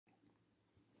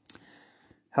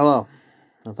Hello,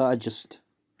 I thought I'd just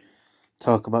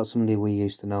talk about somebody we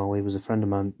used to know. He was a friend of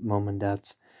my mum and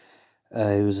dad's.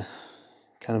 He was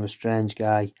kind of a strange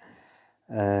guy.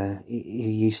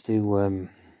 He used to,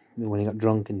 when he got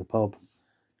drunk in the pub,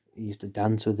 he used to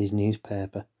dance with his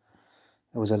newspaper.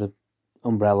 I always had an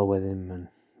umbrella with him, and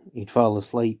he'd fall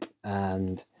asleep.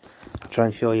 And I'll try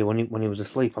and show you when he was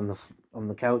asleep on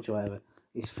the couch or whatever.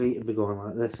 His feet would be going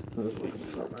like this.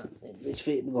 His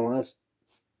feet would be going like this.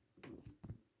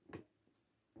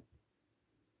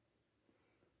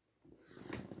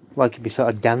 Like he'd be sort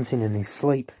of dancing in his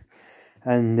sleep.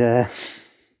 And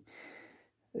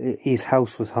his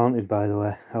house was haunted, by the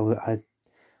way. I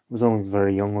was only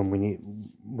very young when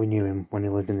we knew him when he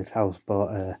lived in this house,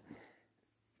 but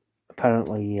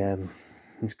apparently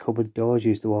his cupboard doors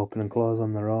used to open and close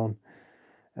on their own,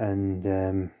 and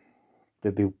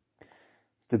there'd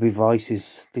be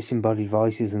voices, disembodied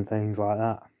voices and things like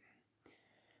that.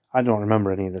 I don't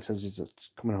remember any of this. It's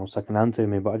just coming out second hand to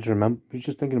me, but I just remember. I was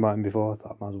just thinking about him before. I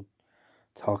thought I might as well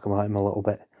talk about him a little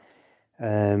bit.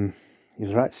 He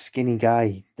was a right skinny guy.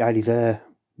 He dyed his hair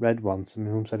red once, and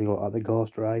my mum said he looked like the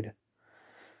Ghost Rider.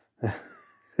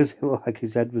 Because it looked like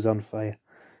his head was on fire.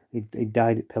 He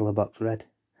dyed it pillar box red.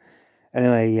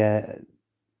 Anyway,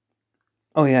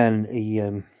 oh yeah, and he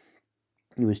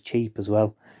was cheap as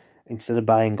well. Instead of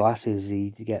buying glasses,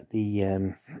 he'd get he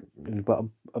bought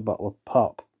a bottle of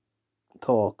pop,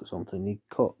 Coke or something. He'd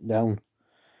cut down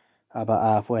about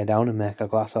halfway down and make a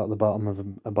glass out of the bottom of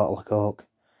a bottle of Coke.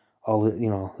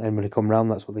 Anybody come round,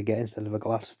 that's what they get instead of a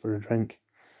glass for a drink.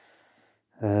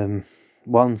 This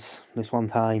one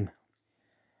time,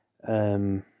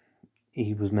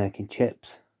 he was making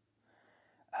chips,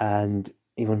 and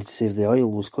he wanted to see if the oil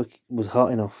was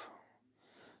hot enough.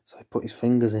 So he put his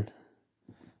fingers in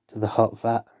to the hot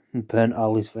fat and burnt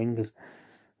all his fingers.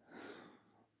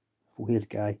 Weird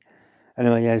guy.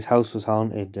 Anyway, yeah, his house was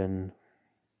haunted, and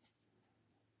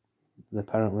they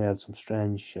apparently had some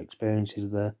strange experiences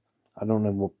there. I don't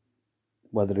know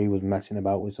whether he was messing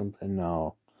about with something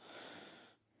or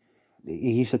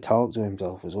he used to talk to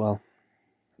himself as well.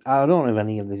 I don't know if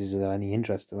any of this is of any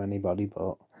interest to anybody,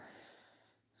 but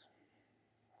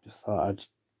just thought I'd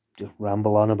just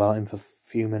ramble on about him for a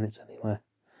few minutes anyway.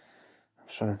 I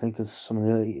was trying to think of some of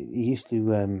the. He used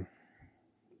to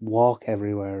walk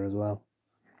everywhere as well.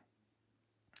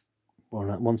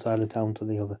 One side of town to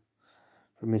the other.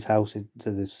 From his house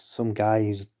to some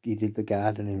guy he did the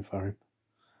gardening for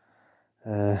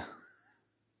him.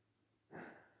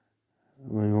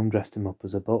 My mum dressed him up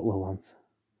as a butler once.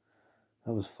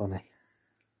 That was funny.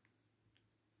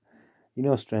 You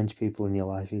know, strange people in your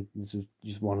life. This was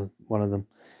just one of them.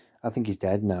 I think he's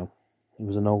dead now. He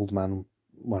was an old man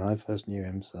when I first knew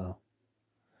him, so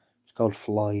it's called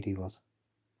Floyd. He was.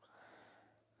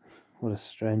 What a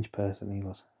strange person he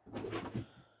was.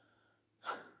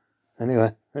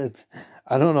 Anyway,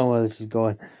 I don't know where this is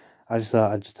going. I just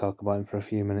thought I'd just talk about him for a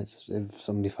few minutes. If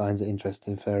somebody finds it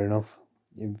interesting, fair enough.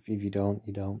 If you don't,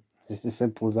 you don't. It's as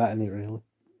simple as that, isn't it, really?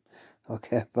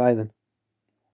 Okay, bye then.